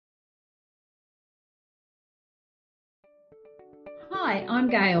Hi, I'm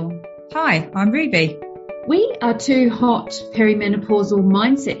Gail. Hi, I'm Ruby. We are two hot perimenopausal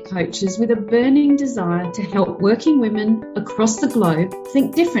mindset coaches with a burning desire to help working women across the globe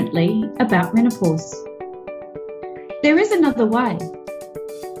think differently about menopause. There is another way.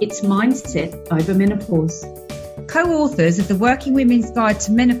 It's mindset over menopause. Co-authors of the Working Women's Guide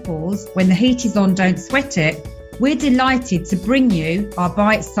to Menopause, When the Heat is On, Don't Sweat It, we're delighted to bring you our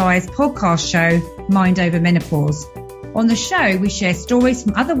bite-sized podcast show, Mind Over Menopause. On the show, we share stories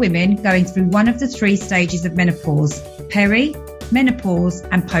from other women going through one of the three stages of menopause: peri, menopause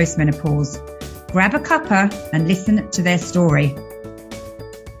and postmenopause. Grab a cuppa and listen to their story.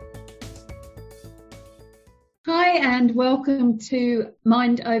 Hi and welcome to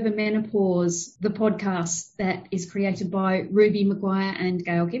Mind Over Menopause, the podcast that is created by Ruby Maguire and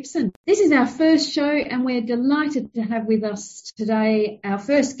Gail Gibson. This is our first show and we're delighted to have with us today our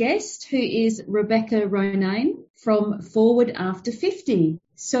first guest, who is Rebecca Ronayne from Forward After 50.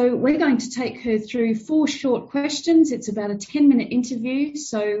 So we're going to take her through 4 short questions. It's about a 10-minute interview.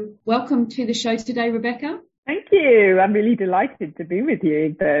 So welcome to the show today, Rebecca. Thank you. I'm really delighted to be with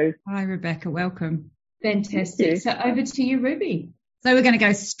you both. Hi, Rebecca. Welcome. Fantastic. So over to you, Ruby. So we're going to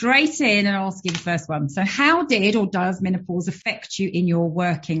go straight in and ask you the first one. So how did or does menopause affect you in your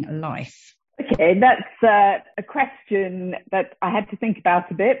working life? Okay, that's a question that I had to think about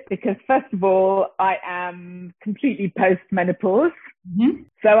a bit because, first of all, I am completely post-menopause. Mm-hmm.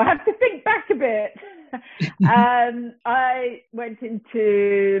 So I have to think back a bit. I went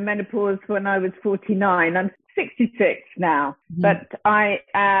into menopause when I was 49. I'm 66 now, but I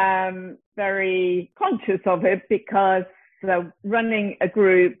am very conscious of it because running a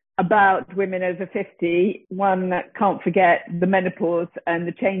group about women over 50, one can't forget the menopause and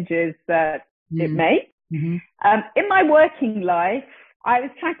the changes that it makes. Mm-hmm. In my working life, I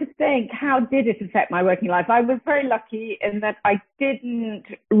was trying to think, how did it affect my working life? I was very lucky in that I didn't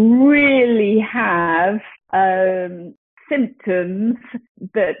really have symptoms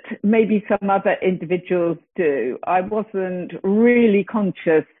that maybe some other individuals do. I wasn't really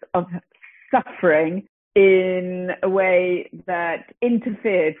conscious of suffering in a way that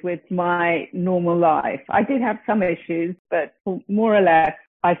interfered with my normal life. I did have some issues, but more or less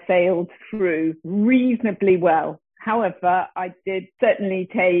I sailed through reasonably well. However, I did certainly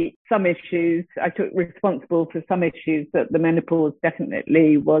take some issues. I took responsible for some issues that the menopause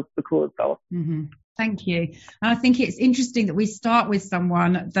definitely was the cause of. Mm-hmm. Thank you. And I think it's interesting that we start with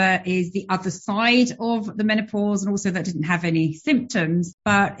someone that is the other side of the menopause and also that didn't have any symptoms.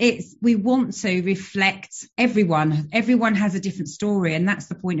 But we want to reflect everyone. Everyone has a different story, and that's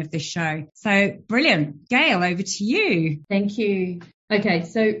the point of this show. So brilliant. Gail, over to you. Thank you. Okay,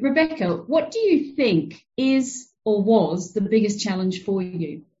 so Rebecca, what do you think is or was the biggest challenge for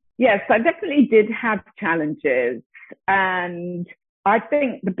you? Yes, I definitely did have challenges. And I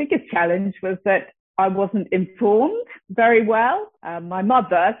think the biggest challenge was that I wasn't informed very well. My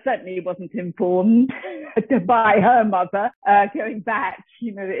mother certainly wasn't informed by her mother, going back,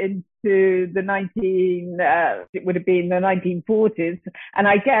 into the it would have been the 1940s. And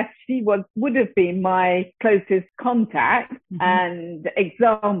I guess she would have been my closest contact and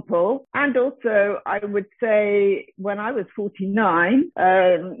example. And also, I would say when I was 49,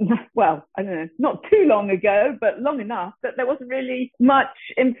 well, I don't know, not too long ago, but long enough that there wasn't really much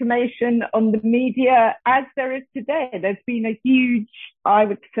information on the media as there is today. There's been a huge, I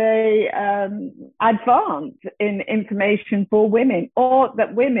would say, advance in information for women, or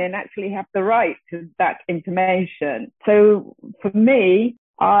that women actually have the right to that information. So for me,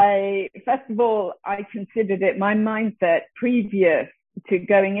 first of all, I considered it, my mindset previous to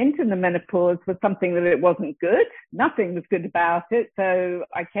going into the menopause was something that it wasn't good. Nothing was good about it. So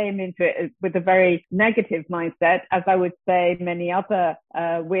I came into it with a very negative mindset, as I would say many other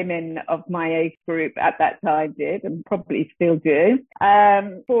women of my age group at that time did, and probably still do.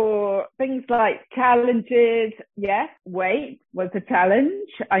 For things like challenges, yes, weight was a challenge.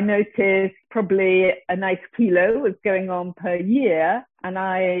 I noticed probably a nice kilo was going on per year. And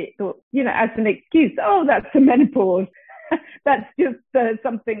I thought, as an excuse, that's the menopause. That's just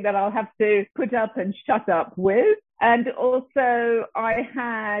something that I'll have to put up and shut up with. And also I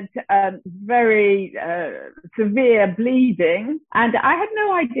had very severe bleeding, and I had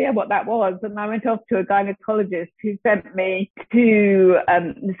no idea what that was. And I went off to a gynecologist who sent me to,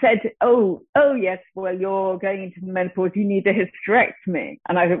 said, oh yes, well, you're going into the menopause, you need a hysterectomy.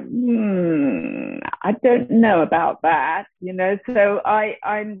 And I thought, I don't know about that, so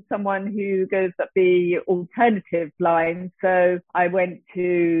I'm someone who goes up the alternative line. So I went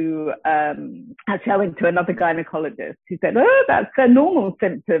to, actually I went to another gynecologist gynecologist who said, oh, that's a normal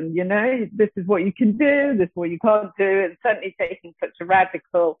symptom, this is what you can do, this is what you can't do. And certainly taking such a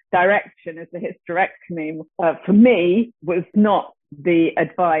radical direction as a hysterectomy for me was not the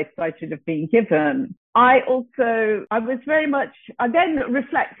advice I should have been given. I then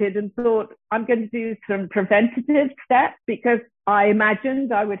reflected and thought, I'm going to do some preventative steps because I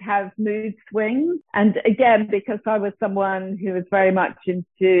imagined I would have mood swings. And again, because I was someone who was very much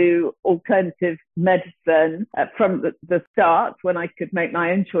into alternative medicine from the start, when I could make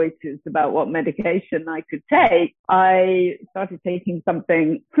my own choices about what medication I could take, I started taking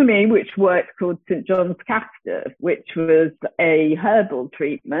something for me which worked, called St. John's Castor, which was a herbal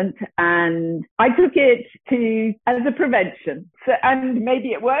treatment. And I took it as a prevention. So, and maybe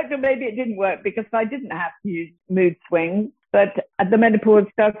it worked or maybe it didn't work because I didn't have huge mood swings. But the menopause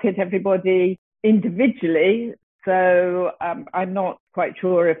does hit everybody individually. So I'm not quite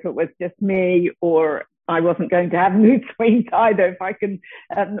sure if it was just me or I wasn't going to have mood swings either, if I can,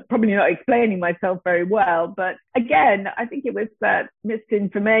 probably not explaining myself very well. But again, I think it was that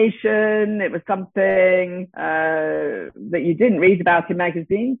misinformation. It was something that you didn't read about in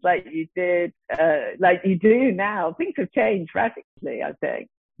magazines like you do now. Things have changed radically, I think.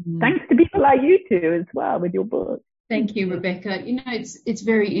 Thanks to people like you two as well with your book. Thank you, Rebecca. It's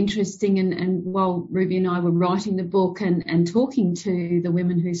very interesting. And while Ruby and I were writing the book and talking to the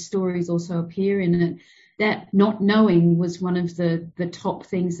women whose stories also appear in it, that not knowing was one of the top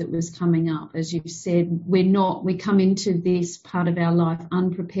things that was coming up. As you said, we come into this part of our life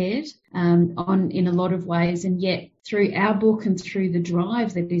unprepared in a lot of ways. And yet through our book and through the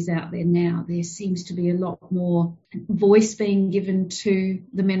drive that is out there now, there seems to be a lot more voice being given to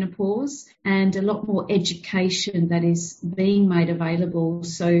the menopause and a lot more education that is being made available.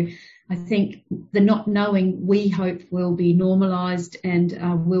 So I think the not knowing, we hope, will be normalised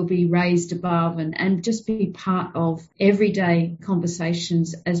and will be raised above and just be part of everyday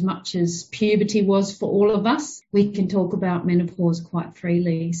conversations. As much as puberty was for all of us, we can talk about menopause quite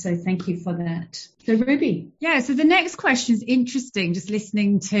freely. So thank you for that. So Ruby. Yeah, so the next question is interesting, just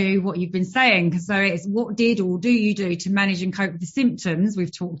listening to what you've been saying. So it's what did or do you do to manage and cope with the symptoms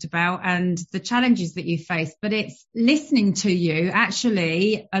we've talked about and the challenges that you faced? But it's listening to you,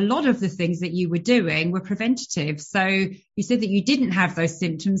 actually, a lot of the things that you were doing were preventative. So you said that you didn't have those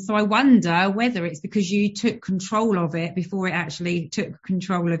symptoms. So I wonder whether it's because you took control of it before it actually took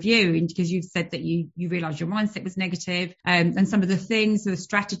control of you. And because you've said that you realised your mindset was negative, and some of the things, the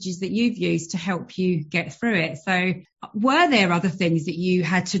strategies that you've used to help you get through it. So were there other things that you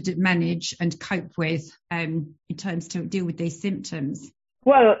had to manage and cope with in terms to deal with these symptoms?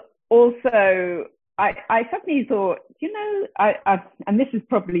 Well, also, I suddenly thought, and this is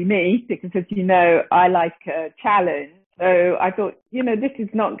probably me, because as you know, I like a challenge. So I thought, this is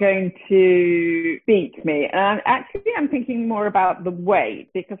not going to beat me. And actually, I'm thinking more about the weight,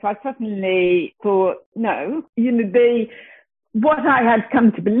 because I suddenly thought, no, what I had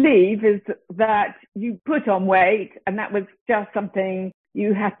come to believe is that you put on weight and that was just something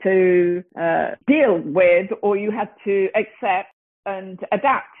you had to deal with or you had to accept and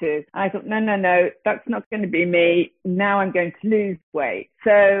adapt to. I thought, no, that's not going to be me. Now I'm going to lose weight.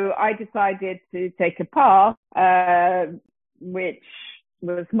 So I decided to take a path, which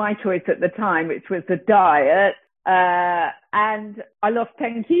was my choice at the time, which was a diet, and I lost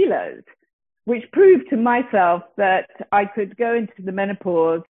 10 kilos. Which proved to myself that I could go into the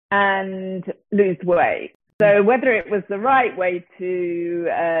menopause and lose weight. So whether it was the right way to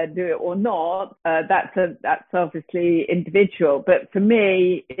do it or not, that's obviously individual. But for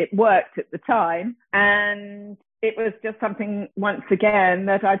me, it worked at the time. And it was just something, once again,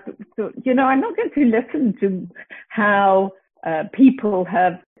 that I thought, I'm not going to listen to how people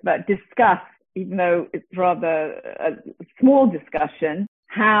have discussed, even though it's rather a small discussion,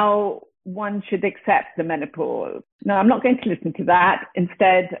 how one should accept the menopause. No, I'm not going to listen to that.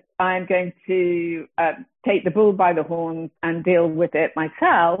 Instead, I'm going to take the bull by the horns and deal with it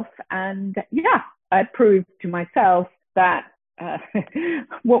myself. And I proved to myself that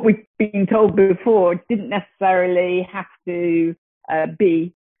what we've been told before didn't necessarily have to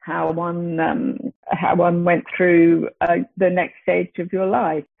be how one went through the next stage of your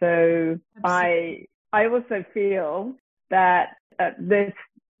life. So I also feel that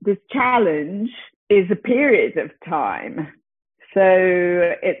this challenge is a period of time. So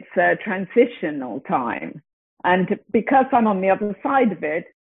it's a transitional time. And because I'm on the other side of it,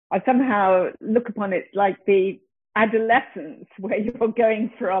 I somehow look upon it like the adolescence, where you're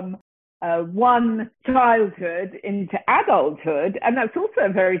going from one childhood into adulthood. And that's also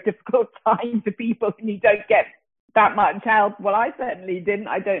a very difficult time for people, and you don't get that much help. Well, I certainly didn't.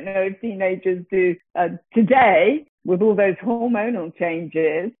 I don't know if teenagers do today with all those hormonal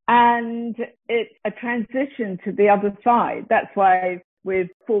changes. And it's a transition to the other side. That's why with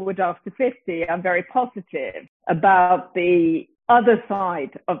Forward After 50, I'm very positive about the other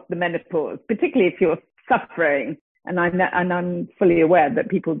side of the menopause, particularly if you're suffering. And I'm fully aware that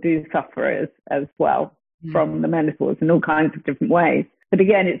people do suffer as well from the menopause in all kinds of different ways. But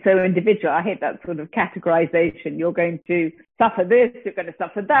again, it's so individual. I hate that sort of categorization. You're going to suffer this, you're going to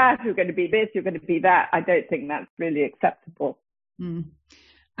suffer that, you're going to be this, you're going to be that. I don't think that's really acceptable.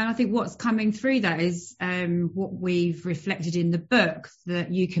 And I think what's coming through that is what we've reflected in the book,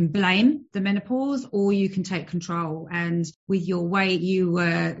 that you can blame the menopause or you can take control. And with your way, you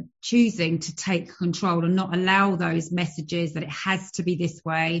were choosing to take control and not allow those messages that it has to be this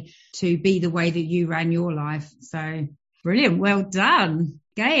way to be the way that you ran your life. So brilliant. Well done,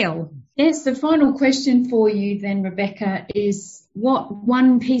 Gail. Yes, the final question for you then, Rebecca, is what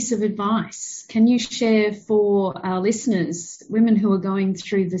one piece of advice can you share for our listeners, women who are going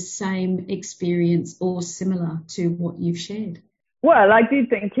through the same experience or similar to what you've shared? Well, I do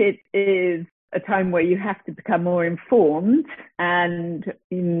think it is a time where you have to become more informed, and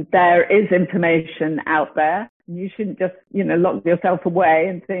there is information out there. You shouldn't just, lock yourself away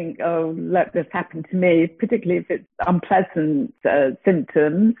and think, oh, let this happen to me, particularly if it's unpleasant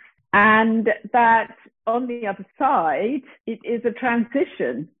symptoms. And that on the other side, it is a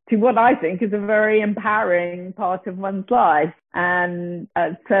transition to what I think is a very empowering part of one's life. And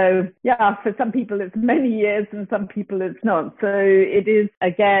for some people it's many years and some people it's not. So it is,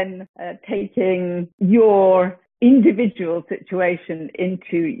 again, taking your individual situation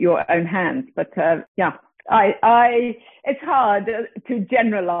into your own hands. But it's hard to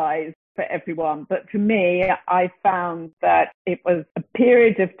generalize for everyone, but for me, I found that it was a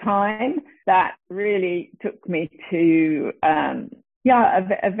period of time that really took me to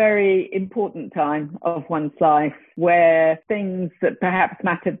a very important time of one's life, where things that perhaps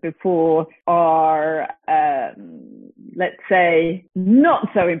mattered before are let's say not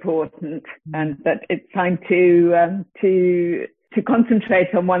so important, and that it's time to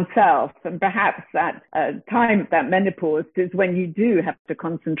concentrate on oneself. And perhaps that time, that menopause, is when you do have to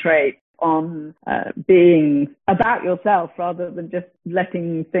concentrate on being about yourself rather than just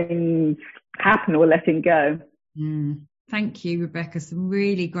letting things happen or letting go. Thank you, Rebecca. Some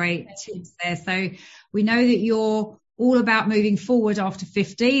really great tips there. So we know that you're all about moving forward after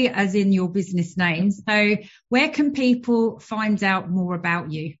 50, as in your business name. So where can people find out more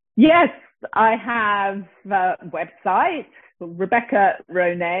about you? Yes, I have a website, Rebecca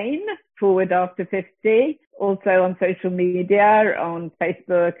Ronayne, Forward After 50, also on social media, on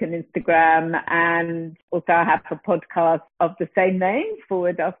Facebook and Instagram, and also I have a podcast of the same name,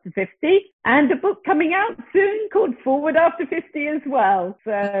 Forward After 50, and a book coming out soon called Forward After 50 as well.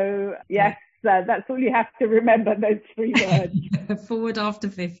 So yes, that's all you have to remember, those 3 words. Forward After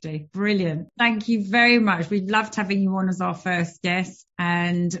 50. Brilliant. Thank you very much. We loved having you on as our first guest,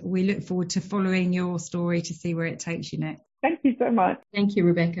 and we look forward to following your story to see where it takes you next. Thank you so much. Thank you,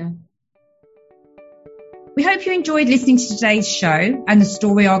 Rebecca. We hope you enjoyed listening to today's show and the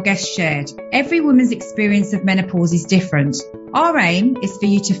story our guest shared. Every woman's experience of menopause is different. Our aim is for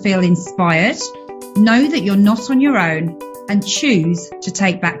you to feel inspired, know that you're not on your own, and choose to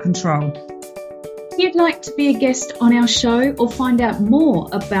take back control. If you'd like to be a guest on our show or find out more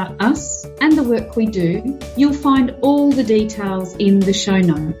about us and the work we do, you'll find all the details in the show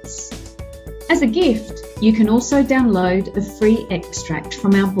notes. As a gift, you can also download a free extract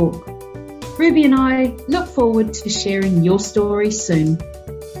from our book. Ruby and I look forward to sharing your story soon.